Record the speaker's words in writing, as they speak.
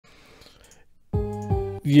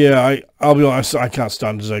Yeah, I'll be honest, I can't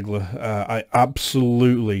stand Ziegler. I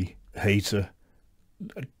absolutely hate her.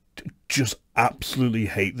 Just absolutely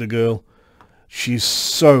hate the girl. She's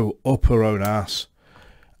so up her own ass.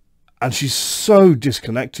 And she's so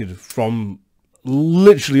disconnected from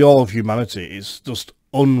literally all of humanity. It's just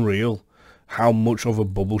unreal how much of a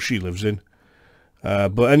bubble she lives in.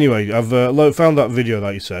 But anyway, I've found that video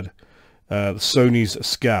that you said, Sony's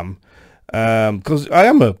scam. Because I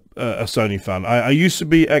am a Sony fan. I used to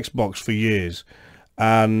be Xbox for years.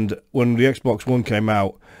 And when the Xbox One came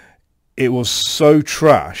out, it was so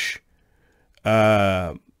trash.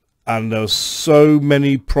 And there were so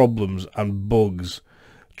many problems and bugs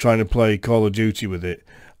trying to play Call of Duty with it.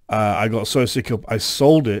 I got so sick of I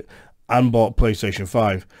sold it and bought PlayStation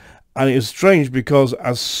 5. And it was strange because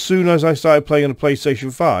as soon as I started playing on the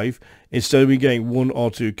PlayStation 5, instead of me getting 1 or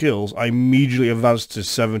 2 kills, I immediately advanced to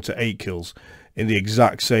 7 to 8 kills in the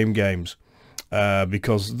exact same games.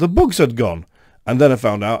 Because the bugs had gone. And then I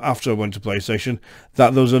found out, after I went to PlayStation,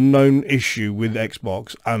 that there was a known issue with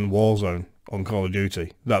Xbox and Warzone on Call of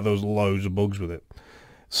Duty. That there was loads of bugs with it.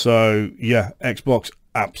 So, yeah, Xbox,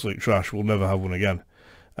 absolute trash. We'll never have one again.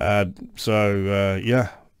 Yeah,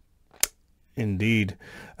 indeed.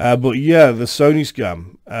 But yeah, the Sony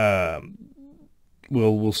scam,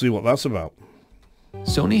 we'll see what that's about.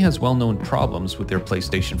 Sony has well-known problems with their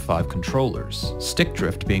PlayStation 5 controllers, stick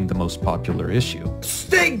drift being the most popular issue.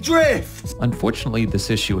 Stick drift! Unfortunately, this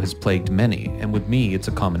issue has plagued many, and with me it's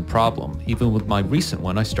a common problem, even with my recent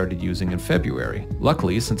one I started using in February.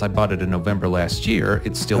 Luckily, since I bought it in November last year,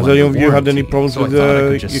 it's still under warranty, have you had any problems so with I thought I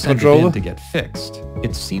could just your send controller? it in to get fixed.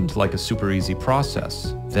 It seemed like a super easy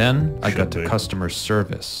process. Then, I got to customer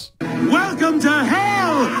service. Welcome to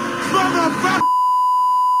hell, motherfucker!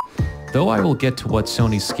 Though I will get to what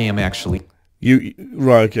Sony's scam actually...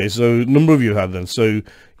 Right, okay, so number of you had then. So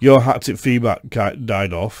your haptic feedback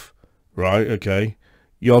died off. Right, okay.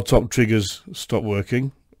 Your top triggers stopped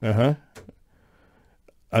working. And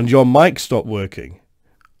your mic stopped working.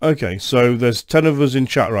 Okay, so there's 10 of us in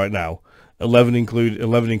chat right now. 11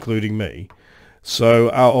 including me.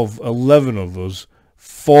 So out of 11 of us,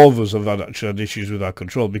 4 of us have actually had issues with our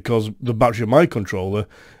control because the battery of my controller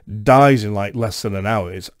dies in like less than an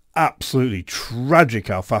hour. It's absolutely tragic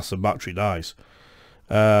how fast the battery dies.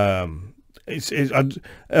 That's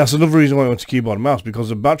another reason why I went to keyboard and mouse, because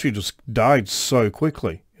the battery just died so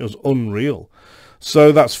quickly. It was unreal.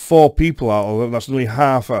 So that's 4 people out of them. That's nearly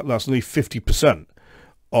half. That's nearly 50%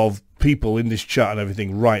 of people in this chat and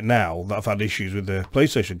everything right now that have had issues with their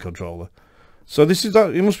PlayStation controller. So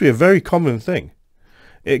it must be a very common thing.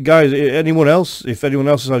 Guys, anyone else, if anyone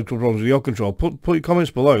else has had problems with your control, put your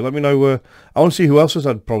comments below. Let me know. I want to see who else has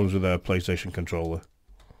had problems with their PlayStation controller.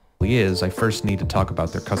 I first need to talk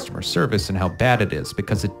about their customer service and how bad it is,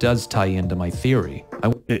 because it does tie into my theory.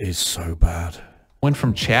 It is so bad. Went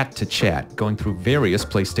from chat to chat, going through various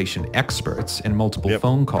PlayStation experts and multiple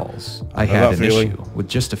phone calls. I had an issue. With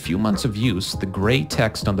just a few months of use, the gray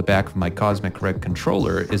text on the back of my Cosmic Red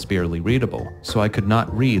controller is barely readable, so I could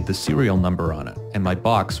not read the serial number on it, and my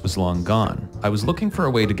box was long gone. I was looking for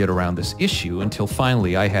a way to get around this issue until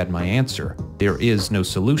finally I had my answer. There is no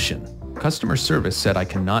solution. Customer service said I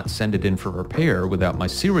cannot send it in for repair without my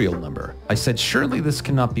serial number. I said surely this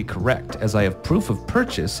cannot be correct, as I have proof of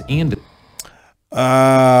purchase and...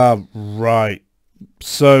 Right.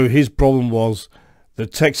 So his problem was the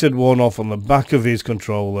text had worn off on the back of his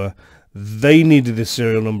controller. They needed the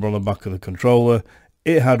serial number on the back of the controller.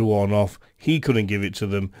 It had worn off. He couldn't give it to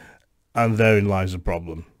them. And therein lies the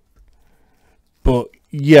problem. But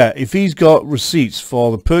yeah, if he's got receipts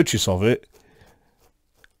for the purchase of it,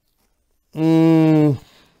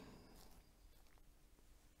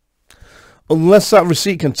 unless that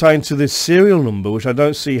receipt can tie into this serial number, which I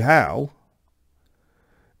don't see how,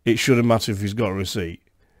 it shouldn't matter if he's got a receipt.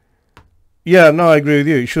 Yeah, no, I agree with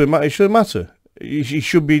you. It shouldn't matter. He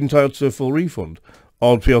should be entitled to a full refund,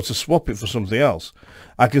 or be able to swap it for something else.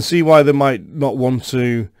 I can see why they might not want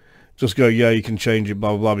to just go, yeah, you can change it, blah,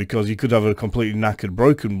 blah, blah, because you could have a completely knackered,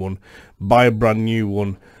 broken one, buy a brand new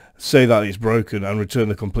one, say that it's broken, and return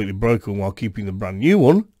the completely broken while keeping the brand new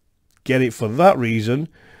one. Get it for that reason.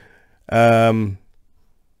 But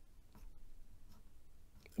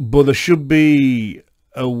there should be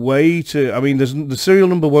a way to... I mean, the serial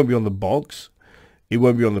number won't be on the box. It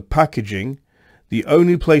won't be on the packaging. The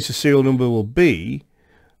only place the serial number will be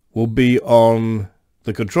on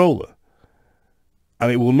the controller.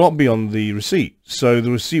 And it will not be on the receipt. So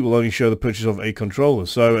the receipt will only show the purchase of a controller.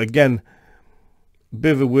 So again, a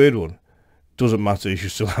bit of a weird one. Doesn't matter, you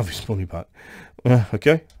should still have his money back.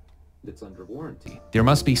 Okay? It's under warranty. There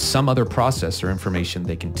must be some other process or information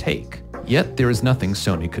they can take. Yet there is nothing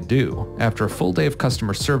Sony could do. After a full day of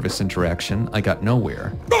customer service interaction, I got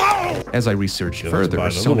nowhere. As I researched further,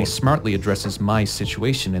 Sony smartly addresses my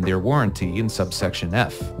situation in their warranty in subsection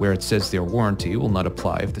F, where it says their warranty will not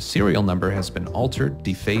apply if the serial number has been altered,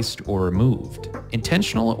 defaced, or removed.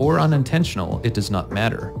 Intentional or unintentional, it does not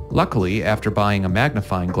matter. Luckily, after buying a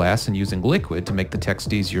magnifying glass and using liquid to make the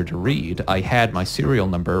text easier to read, I had my serial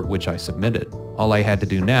number, which I submitted. All I had to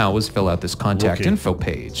do now was fill out this contact info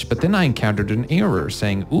page, but then I encountered an error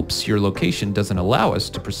saying, "Oops, your location doesn't allow us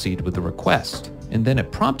to proceed with the request." And then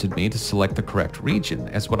it prompted me to select the correct region,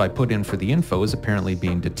 as what I put in for the info is apparently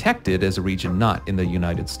being detected as a region not in the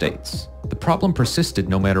United States. The problem persisted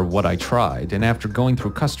no matter what I tried, and after going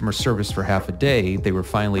through customer service for half a day, they were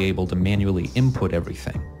finally able to manually input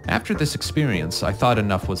everything. After this experience, I thought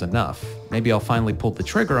enough was enough. Maybe I'll finally pull the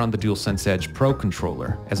trigger on the DualSense Edge Pro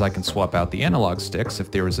controller, as I can swap out the analog sticks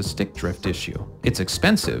if there is a stick drift issue. It's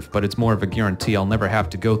expensive, but it's more of a guarantee I'll never have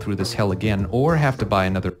to go through this hell again or have to buy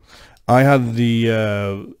another. I had the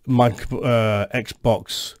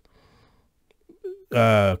Xbox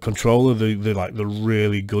controller, the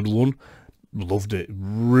really good one. Loved it.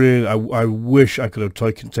 Really, I wish I could have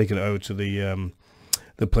taken it over to the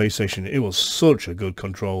PlayStation. It was such a good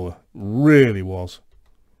controller. Really was.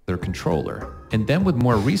 Their controller. And then with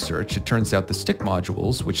more research, it turns out the stick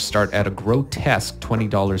modules, which start at a grotesque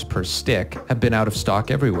 $20 per stick, have been out of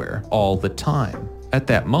stock everywhere, all the time. At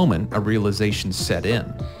that moment, a realization set in.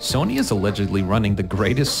 Sony is allegedly running the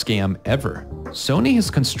greatest scam ever. Sony has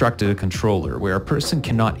constructed a controller where a person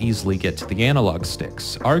cannot easily get to the analog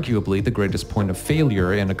sticks, arguably the greatest point of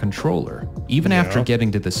failure in a controller. Even after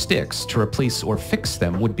getting to the sticks, to replace or fix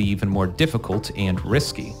them would be even more difficult and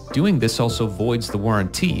risky. Doing this also voids the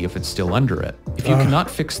warranty if it's still under it. If you cannot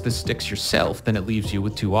fix the sticks yourself, then it leaves you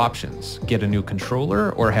with two options: get a new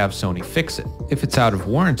controller or have Sony fix it. If it's out of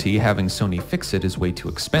warranty, having Sony fix it is way too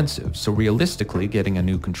expensive, so realistically getting a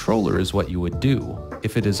new controller is what you would do.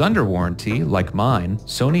 If it is under warranty, like mine,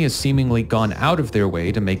 Sony has seemingly gone out of their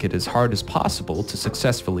way to make it as hard as possible to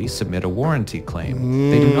successfully submit a warranty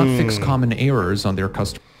claim. They do not fix common errors on their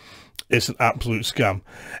customers. It's an absolute scam.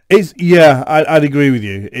 I'd agree with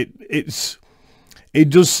you. It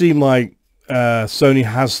does seem like Sony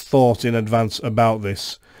has thought in advance about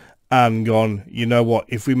this and gone, you know what,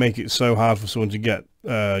 if we make it so hard for someone to get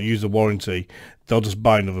use the warranty, they'll just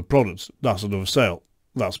buy another product. That's another sale.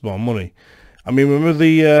 That's more money. I mean, remember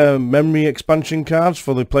the memory expansion cards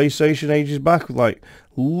for the PlayStation ages back? Like,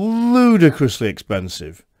 ludicrously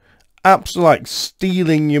expensive. Absolutely, like,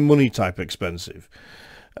 stealing your money type expensive.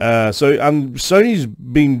 And Sony's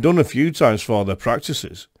been done a few times for their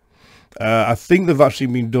practices. I think they've actually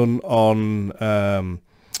been done on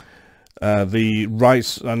the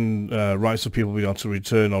rights of people being able to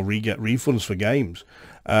return or get refunds for games.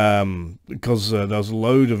 Because there was a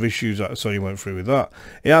load of issues that Sony went through with that.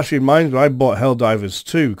 It actually reminds me, I bought Helldivers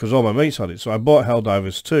 2 because all my mates had it, so I bought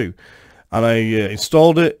Helldivers 2 and I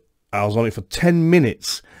installed it. I was on it for 10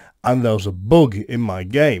 minutes and there was a bug in my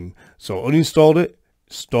game, so I uninstalled it,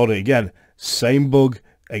 installed it again, same bug,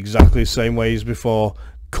 exactly the same way as before,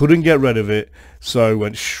 couldn't get rid of it, so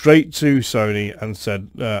went straight to Sony and said,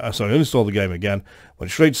 uninstalled the game again,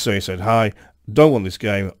 went straight to Sony, said, "Hi, don't want this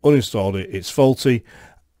game," uninstalled it, it's faulty.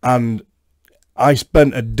 And I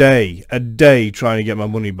spent a day trying to get my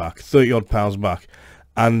money back, £30 odd back,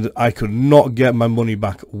 and I could not get my money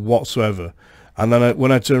back whatsoever. And then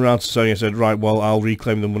when I turned around to Sony, I said, right, well, I'll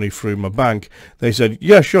reclaim the money through my bank. They said,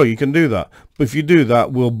 yeah, sure, you can do that. But if you do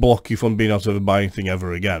that, we'll block you from being able to ever buy anything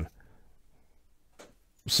ever again.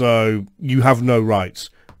 So you have no rights.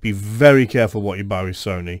 Be very careful what you buy with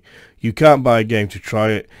Sony. You can't buy a game to try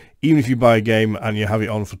it. Even if you buy a game and you have it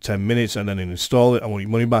on for 10 minutes and then install it and want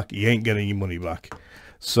your money back, you ain't getting your money back.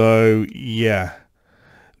 So, yeah.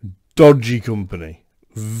 Dodgy company.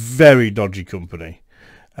 Very dodgy company.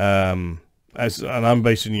 And I'm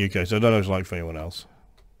based in the UK, so I don't know what it's like for anyone else.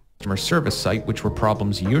 Customer service site, which were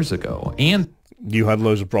problems years ago, and... You had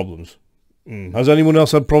loads of problems. Has anyone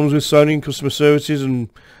else had problems with Sony and customer services and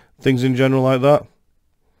things in general like that?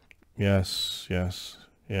 Yes.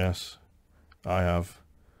 I have.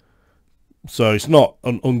 So it's not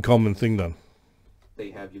an uncommon thing then. They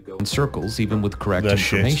have you go in circles even with correct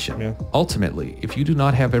information. Shit, yeah. Ultimately, if you do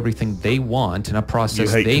not have everything they want in a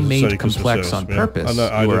process they made complex on purpose,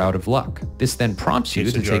 you are out of luck. This then prompts you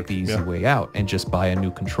to take the easy way out and just buy a new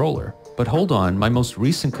controller. But hold on, my most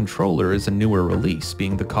recent controller is a newer release,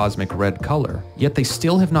 being the cosmic red color. Yet they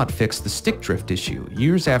still have not fixed the stick drift issue,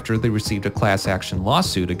 years after they received a class action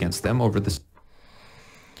lawsuit against them over this.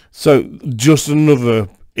 So, just another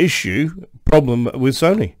problem with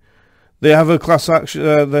Sony. They have a class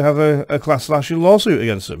action. They have a class action lawsuit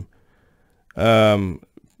against them. Sony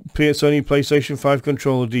PlayStation 5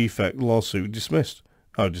 controller defect lawsuit dismissed.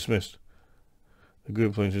 Oh, dismissed. The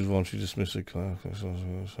group plaintiffs want to dismiss the class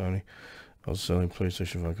Sony of selling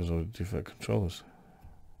PlayStation 5 controller defect controllers.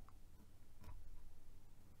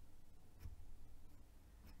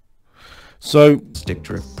 So, stick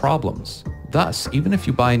drift problems. Thus, even if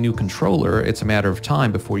you buy a new controller, it's a matter of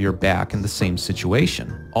time before you're back in the same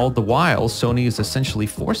situation. All the while, Sony is essentially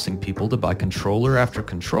forcing people to buy controller after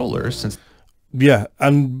controller since... Yeah,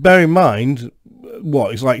 and bear in mind,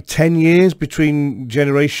 what, it's like 10 years between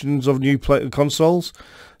generations of new consoles.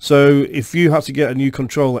 So if you had to get a new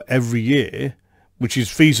controller every year, which is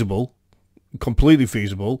feasible, completely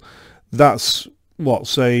feasible, that's, what,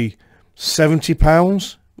 say,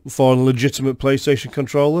 £70 for a legitimate PlayStation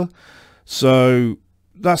controller. So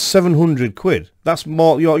that's 700 quid. That's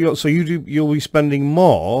more. You'll be spending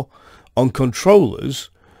more on controllers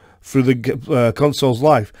through the console's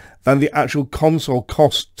life than the actual console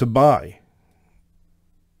cost to buy.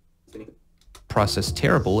 Process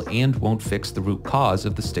terrible and won't fix the root cause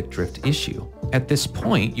of the stick drift issue. At this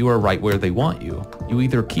point, you are right where they want you. You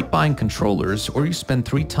either keep buying controllers or you spend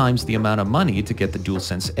 3 times the amount of money to get the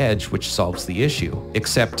DualSense Edge, which solves the issue.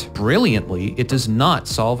 Except, brilliantly, it does not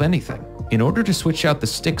solve anything. In order to switch out the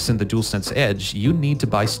sticks in the DualSense Edge, you need to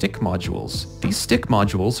buy stick modules. These stick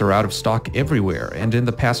modules are out of stock everywhere, and in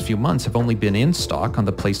the past few months have only been in stock on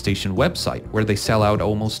the PlayStation website, where they sell out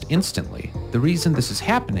almost instantly. The reason this is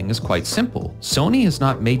happening is quite simple. Sony has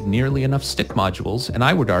not made nearly enough stick modules, and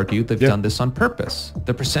I would argue they've done this on purpose.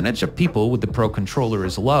 The percentage of people with the Pro Controller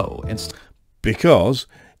is low, and because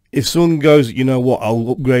if someone goes, you know what,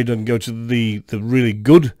 I'll upgrade and go to the really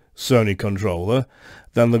good Sony controller,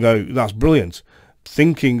 then they'll go, that's brilliant.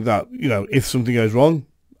 Thinking that, you know, if something goes wrong,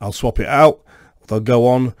 I'll swap it out. They'll go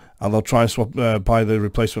on and they'll try and swap, buy the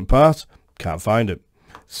replacement part. Can't find it.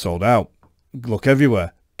 Sold out. Look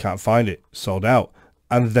everywhere. Can't find it. Sold out.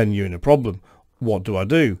 And then you're in a problem. What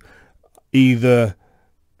do? Either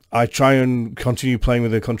I try and continue playing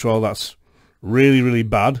with a controller that's really, really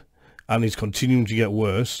bad and is continuing to get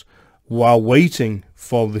worse while waiting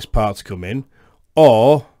for this part to come in,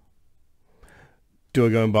 or do I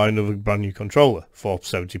go and buy another brand new controller for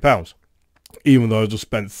 £70, even though I just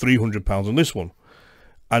spent £300 on this one?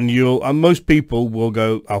 And most people will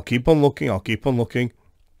go, I'll keep on looking, and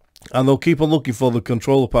they'll keep on looking for the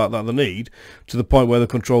controller part that they need, to the point where the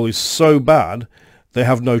controller is so bad they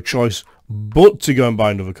have no choice but to go and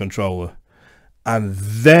buy another controller. And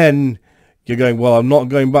then you're going, well, I'm not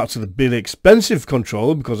going back to the big expensive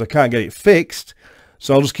controller because I can't get it fixed,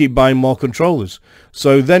 so I'll just keep buying more controllers.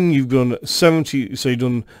 So then you've done 70, so you've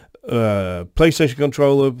done PlayStation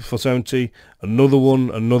controller for 70, another one,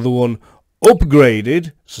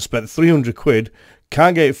 upgraded, so spent 300 quid,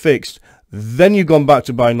 can't get it fixed, then you've gone back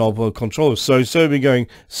to buying normal controllers. So instead of being going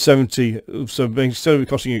 70, instead of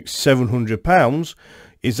costing you £700,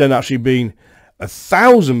 it's then actually being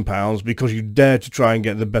 £1,000 because you dare to try and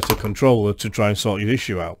get the better controller to try and sort your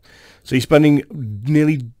issue out. So you're spending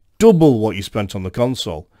nearly double what you spent on the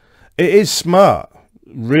console. It is smart,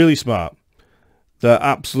 really smart. The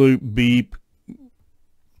absolute beep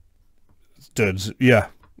duds, yeah.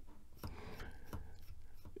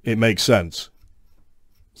 It makes sense.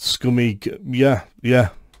 Scummy, yeah.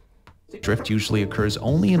 drift usually occurs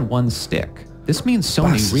only in one stick. This means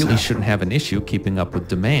Sony really shouldn't have an issue keeping up with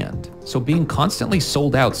demand. So being constantly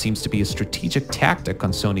sold out seems to be a strategic tactic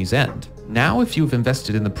on Sony's end. Now, if you've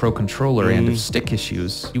invested in the Pro Controller and have stick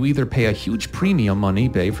issues, you either pay a huge premium on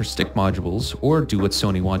eBay for stick modules or do what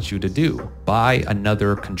Sony wants you to do. Buy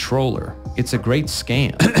another controller. It's a great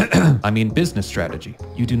scam. I mean business strategy.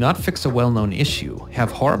 You do not fix a well-known issue,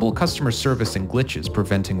 have horrible customer service and glitches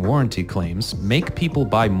preventing warranty claims, make people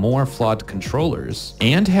buy more flawed controllers,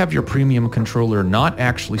 and have your premium controller not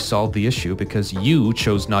actually solve the issue because you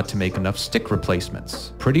chose not to make enough stick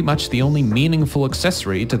replacements. Pretty much the only meaningful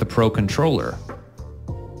accessory to the Pro Controller.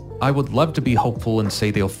 I would love to be hopeful and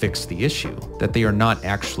say they'll fix the issue, that they are not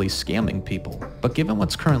actually scamming people. But given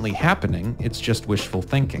what's currently happening, it's just wishful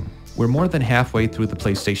thinking. We're more than halfway through the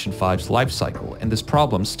PlayStation 5's life cycle, and this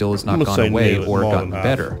problem still has not gone away or gotten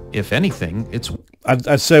better. If anything, it's...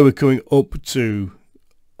 I'd say we're coming up to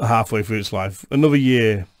halfway through its life. Another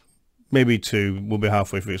year, maybe two, we'll be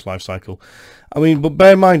halfway through its life cycle. I mean, but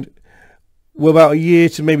bear in mind, we're about a year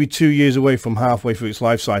to maybe 2 years away from halfway through its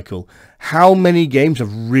life cycle. How many games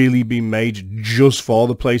have really been made just for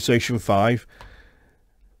the PlayStation 5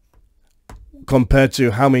 compared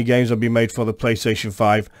to how many games have been made for the PlayStation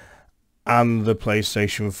 5 and the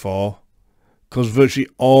PlayStation 4? Because virtually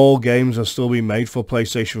all games are still being made for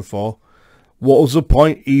PlayStation 4. what was the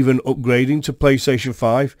point even upgrading to PlayStation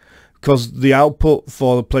 5? Because the output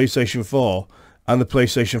for the PlayStation 4 and the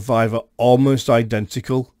PlayStation 5 are almost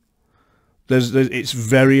identical. It's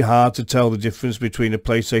very hard to tell the difference between a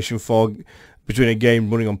PlayStation 4, between a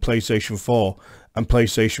game running on PlayStation 4 and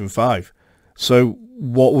PlayStation 5. So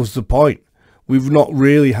what was the point? We've not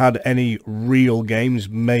really had any real games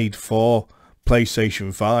made for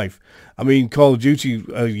PlayStation 5. I mean, Call of Duty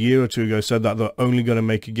a year or two ago said that they're only going to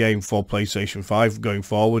make a game for PlayStation 5 going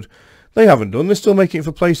forward. They haven't done. They're still making it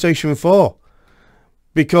for PlayStation 4.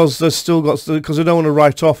 Because they've still got, because they don't want to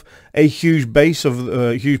write off a huge base of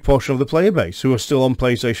a huge portion of the player base who are still on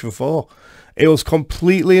PlayStation 4. It was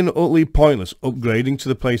completely and utterly pointless upgrading to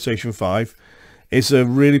the PlayStation 5. It's a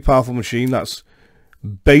really powerful machine that's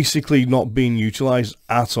basically not being utilized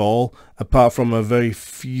at all, apart from a very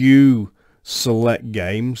few select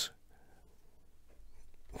games.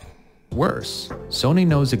 Worse, Sony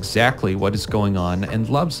knows exactly what is going on and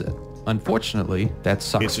loves it. Unfortunately, that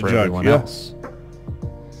sucks for everyone else.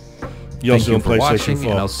 Thank you for watching,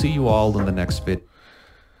 and I'll see you all in the next video.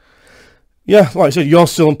 Yeah, like I said, you're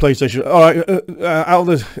still on PlayStation. All right, out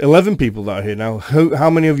of the 11 people that are here now, how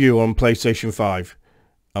many of you are on PlayStation 5?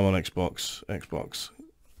 I'm on Xbox.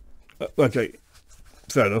 Okay,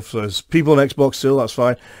 fair enough. So there's people on Xbox still, that's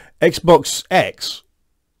fine. Xbox X.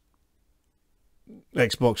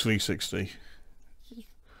 Xbox 360.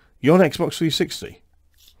 You're on Xbox 360?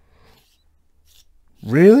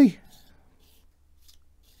 Really?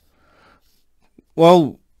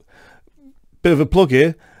 Well, bit of a plug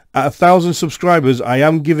here. At 1,000 subscribers, I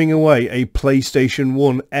am giving away a PlayStation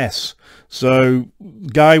 1 S. So,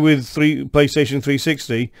 guy with PlayStation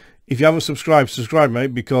 360, if you haven't subscribed, subscribe,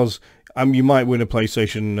 mate, because you might win a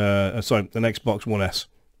PlayStation, an Xbox One S.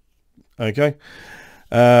 Okay?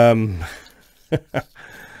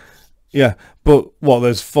 Yeah, but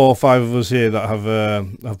there's 4 or 5 of us here that have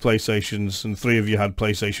PlayStations, and 3 of you had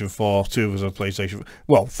PlayStation 4, 2 of us have PlayStation,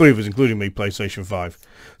 3 of us, including me, PlayStation 5.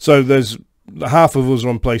 So there's half of us are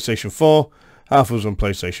on PlayStation 4, half of us are on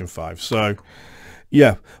PlayStation 5. So,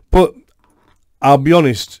 yeah, but I'll be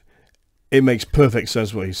honest, it makes perfect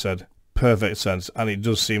sense what he said. Perfect sense, and it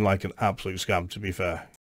does seem like an absolute scam, to be fair.